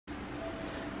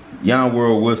Yon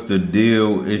World, what's the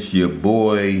deal? It's your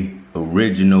boy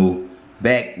Original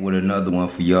back with another one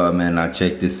for y'all, man. I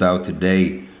checked this out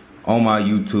today on my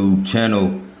YouTube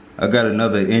channel. I got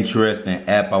another interesting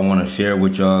app I want to share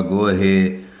with y'all. Go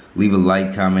ahead, leave a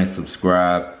like, comment,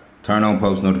 subscribe, turn on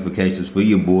post notifications for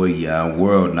your boy Yon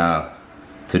World. Now,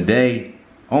 today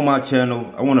on my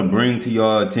channel, I want to bring to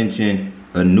y'all attention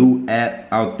a new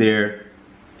app out there,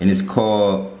 and it's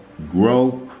called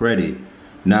Grow Credit.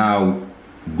 Now,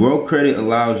 Grow Credit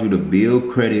allows you to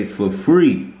build credit for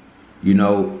free. You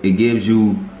know, it gives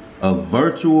you a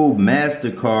virtual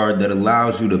MasterCard that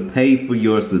allows you to pay for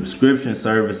your subscription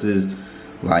services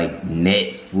like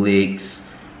Netflix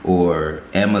or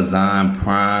Amazon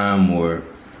Prime or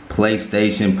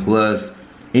PlayStation Plus.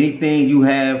 Anything you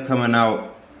have coming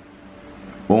out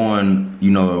on,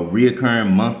 you know, a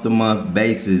reoccurring month-to-month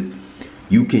basis,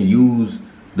 you can use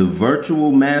the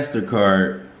virtual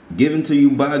MasterCard given to you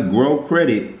by Grow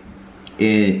Credit,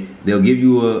 and they'll give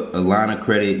you a line of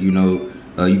credit. You know,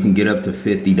 you can get up to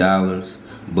 $50,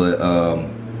 but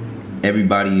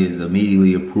everybody is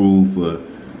immediately approved for,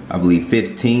 I believe,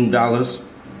 $15.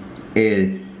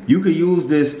 And you can use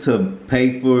this to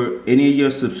pay for any of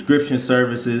your subscription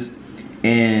services,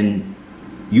 and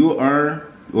you'll earn,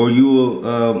 or you'll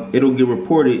it'll get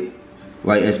reported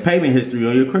like as payment history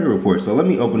on your credit report. So let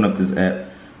me open up this app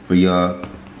for y'all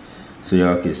so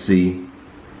y'all can see.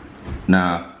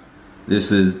 Now,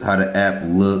 this is how the app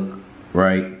look,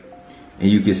 right? And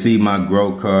you can see my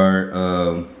Grow card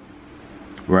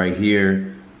right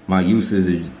here. My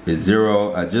usage is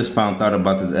 0. I just found out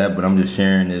about this app, but I'm just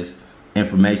sharing this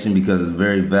information because it's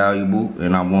very valuable,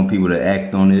 and I want people to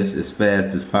act on this as fast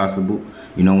as possible.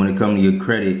 You know, when it comes to your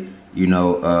credit, you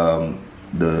know,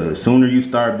 the sooner you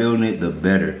start building it, the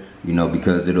better. You know,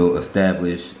 because it'll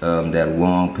establish that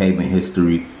long payment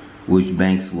history, which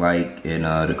banks like and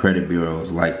the credit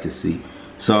bureaus like to see.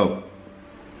 So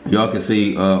y'all can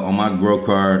see on my Grow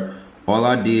card, all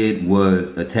I did was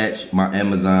attach my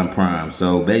Amazon Prime.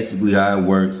 So basically how it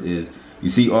works is, you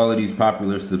see all of these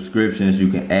popular subscriptions, you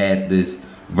can add this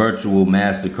virtual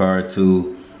MasterCard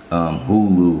to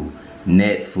Hulu,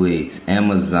 Netflix,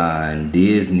 Amazon,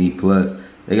 Disney Plus.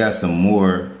 They got some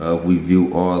more, we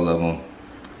view all of them.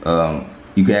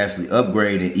 You can actually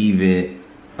upgrade and even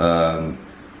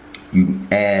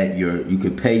you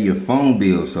can pay your phone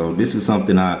bill. So this is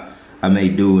something I may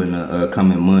do in the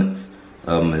coming months,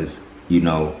 is, you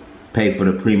know, pay for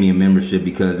the premium membership,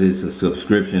 because it's a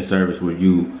subscription service where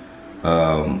you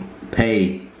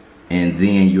pay and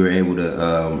then you're able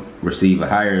to receive a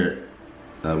higher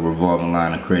revolving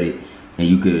line of credit, and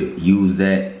you could use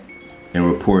that and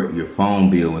report your phone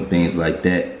bill and things like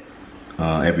that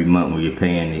every month when you're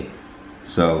paying it.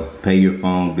 So pay your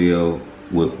phone bill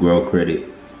with Grow Credit,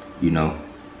 you know.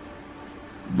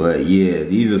 But yeah,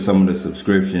 these are some of the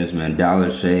subscriptions, man.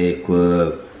 Dollar Shave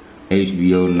Club,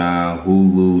 HBO Now,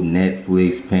 Hulu,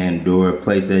 Netflix, Pandora,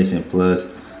 PlayStation Plus,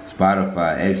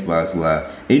 Spotify, Xbox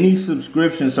Live. Any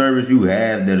subscription service you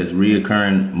have that is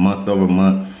reoccurring month over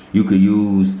month, you could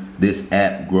use this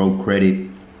app, Grow Credit,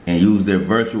 and use their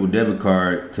virtual debit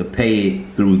card to pay it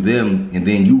through them, and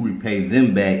then you repay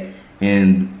them back,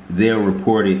 and they'll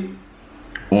report it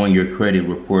on your credit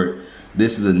report.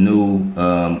 This is a new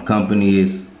company.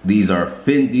 These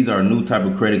are new type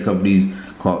of credit companies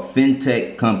called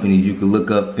fintech companies. You can look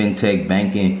up fintech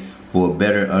banking for a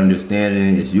better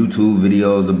understanding. It's YouTube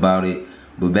videos about it,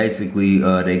 but basically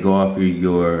they go off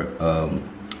your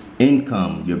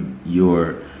income,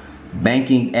 your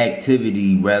banking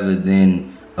activity, rather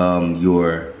than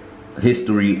your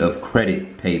history of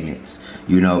credit payments.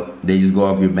 You know, they just go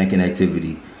off your banking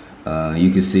activity.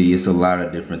 You can see it's a lot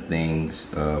of different things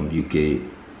you could,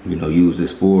 you know, use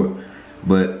this for,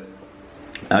 but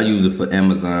I use it for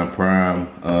Amazon Prime.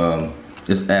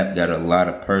 This app got a lot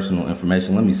of personal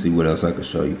information. Let me see what else I can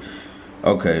show you.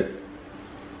 Okay,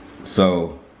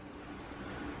 so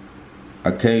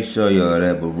I can't show y'all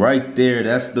that, but right there,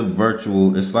 that's the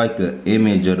virtual. It's like an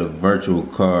image of the virtual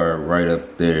card right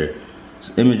up there. It's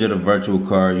an image of the virtual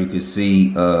card. You can see,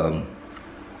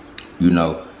 you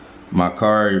know, my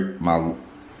card, my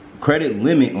credit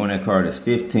limit on that card is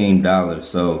 $15.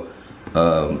 So,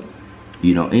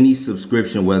 you know, any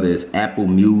subscription, whether it's Apple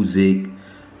Music,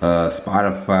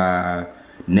 Spotify,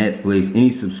 Netflix,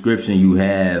 any subscription you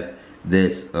have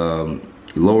that's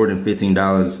lower than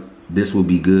 $15, this will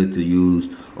be good to use.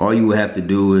 All you would have to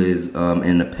do is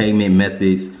in the payment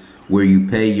methods where you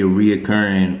pay your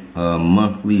reoccurring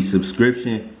monthly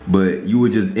subscription, but you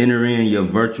would just enter in your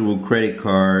virtual credit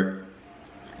card,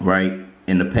 right,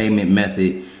 in the payment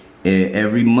method,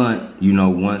 every month, you know,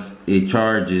 once it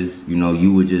charges, you know,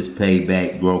 you would just pay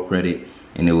back Grow Credit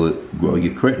and it would grow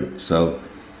your credit. So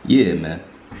yeah, man.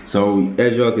 So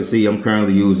as y'all can see, I'm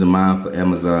currently using mine for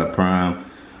Amazon Prime.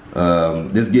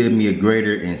 This gives me a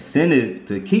greater incentive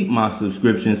to keep my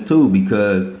subscriptions too,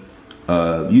 because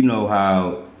you know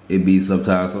how it be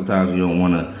sometimes you don't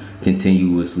want to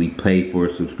continuously pay for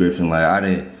a subscription. Like, I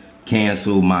didn't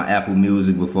cancel my Apple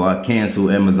Music before, I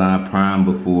canceled Amazon Prime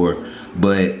before,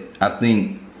 but I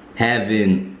think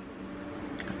having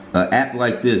an app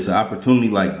like this, an opportunity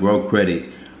like Grow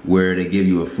Credit, where they give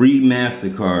you a free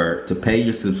MasterCard to pay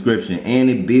your subscription and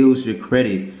it builds your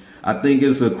credit, I think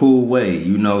it's a cool way,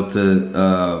 you know,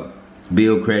 to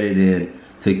build credit and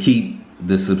to keep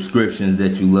the subscriptions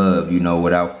that you love, you know,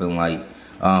 without feeling like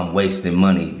wasting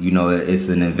money. You know, it's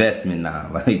an investment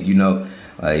now. Like, you know,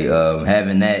 like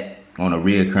having that on a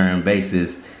reoccurring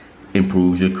basis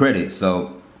improves your credit.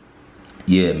 So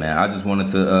yeah, man, I just wanted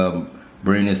to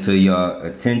bring this to y'all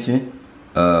attention.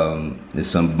 There's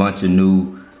some bunch of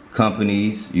new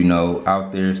companies, you know,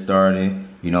 out there starting,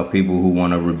 you know, people who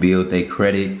want to rebuild their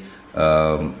credit.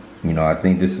 You know, I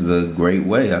think this is a great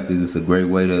way. I think this is a great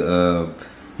way to,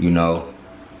 you know,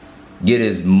 get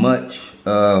as much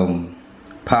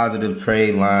positive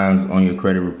trade lines on your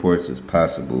credit reports as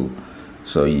possible.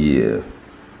 So yeah,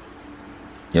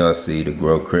 y'all see the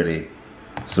Grow Credit.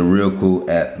 It's a real cool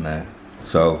app, man.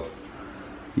 So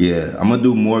yeah, I'm gonna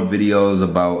do more videos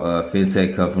about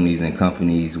fintech companies and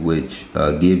companies which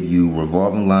give you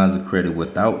revolving lines of credit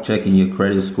without checking your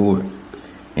credit score.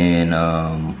 And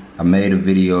I made a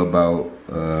video about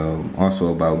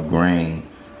also about grain,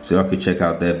 so y'all can check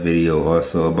out that video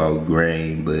also about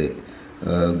grain.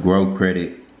 But Grow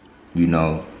Credit, you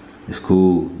know, it's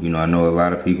cool. You know, I know a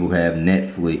lot of people have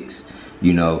Netflix,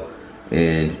 you know,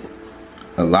 and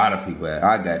a lot of people have,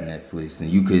 I got Netflix, and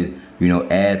you could, you know,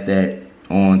 add that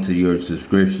on to your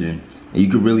subscription, and you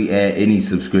could really add any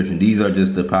subscription. These are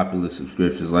just the popular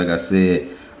subscriptions. Like I said,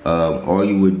 all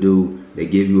you would do, they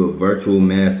give you a virtual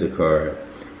MasterCard,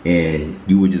 and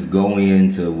you would just go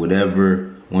into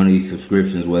whatever one of these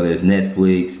subscriptions, whether it's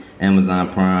Netflix,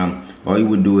 Amazon Prime. All you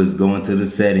would do is go into the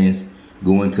settings,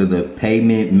 go into the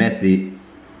payment method,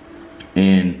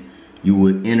 and you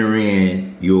would enter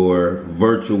in your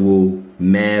virtual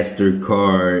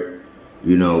MasterCard.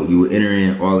 You know, you would enter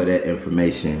in all of that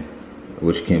information,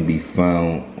 which can be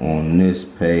found on this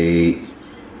page.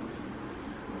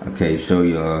 I can't show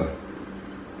y'all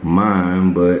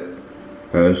mine, but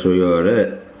I'll show y'all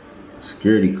that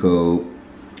security code.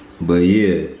 But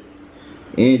yeah,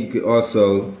 and you could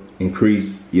also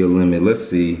increase your limit. Let's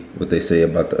see what they say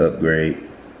about the upgrade.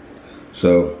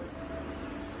 So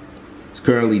it's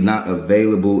currently not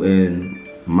available in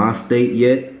my state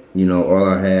yet. You know, all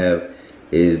I have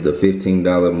is the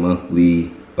 $15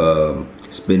 monthly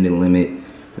spending limit.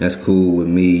 That's cool with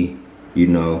me. You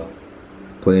know,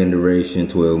 plan duration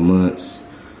 12 months,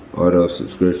 auto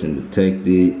subscription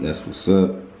detected. That's what's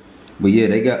up. But yeah,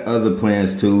 they got other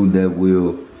plans too that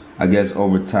will, I guess,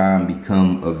 over time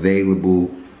become available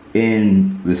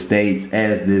in the States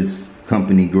as this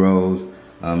company grows.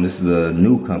 This is a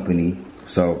new company.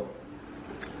 So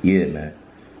yeah, man,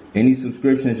 any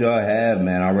subscriptions y'all have,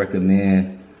 man, I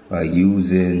recommend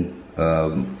using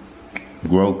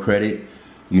Grow Credit,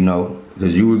 you know,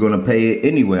 because you were going to pay it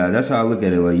anyway. That's how I look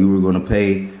at it. Like, you were going to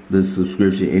pay the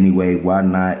subscription anyway. Why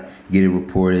not get it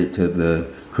reported to the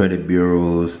credit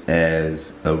bureaus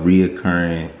as a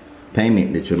reoccurring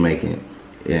payment that you're making?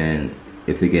 And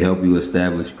if it can help you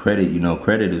establish credit, you know,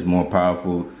 credit is more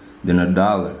powerful than a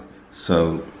dollar.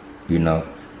 So, you know,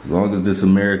 as long as this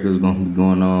America is going to be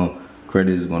going on,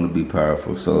 credit is going to be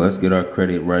powerful. So let's get our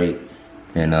credit right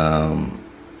and,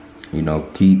 you know,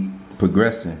 keep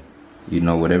progressing, you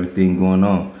know, with everything going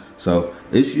on. So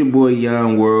it's your boy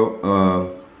YON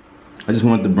WORLD. I just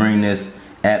wanted to bring this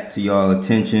app to y'all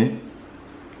attention.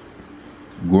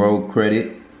 Grow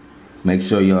Credit. Make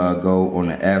sure y'all go on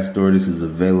the App Store. This is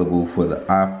available for the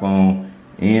iPhone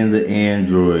and the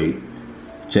Android.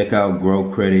 Check out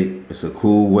Grow Credit. It's a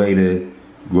cool way to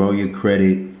grow your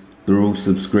credit through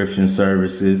subscription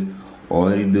services. All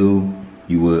they do,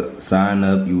 you would sign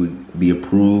up, you would be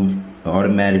approved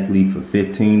automatically for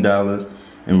 $15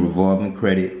 in revolving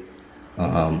credit.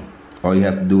 All you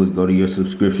have to do is go to your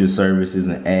subscription services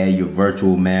and add your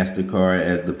virtual MasterCard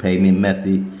as the payment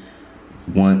method.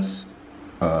 Once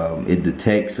it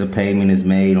detects a payment is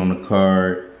made on the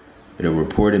card, it'll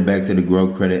report it back to the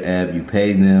Grow Credit app. You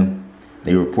pay them,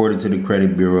 they report it to the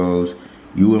credit bureaus.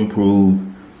 You improve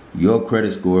your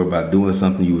credit score by doing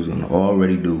something you was gonna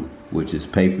already do, which is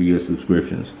pay for your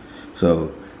subscriptions.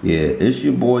 So yeah, it's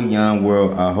your boy YON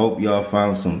WORLD. I hope y'all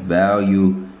found some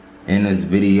value in this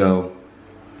video.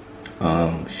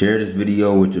 Share this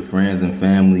video with your friends and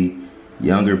family,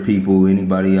 younger people,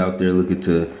 anybody out there looking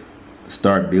to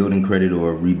start building credit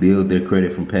or rebuild their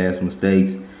credit from past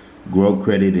mistakes. Grow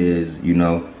credit is, you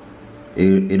know,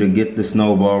 it'll get the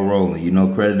snowball rolling. You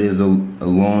know, credit is a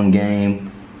long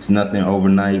game. It's nothing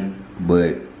overnight,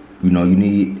 but you know, you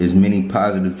need as many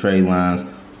positive trade lines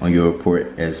on your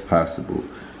report as possible.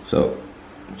 So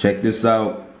check this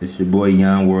out. It's your boy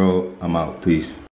YON WORLD. I'm out. Peace.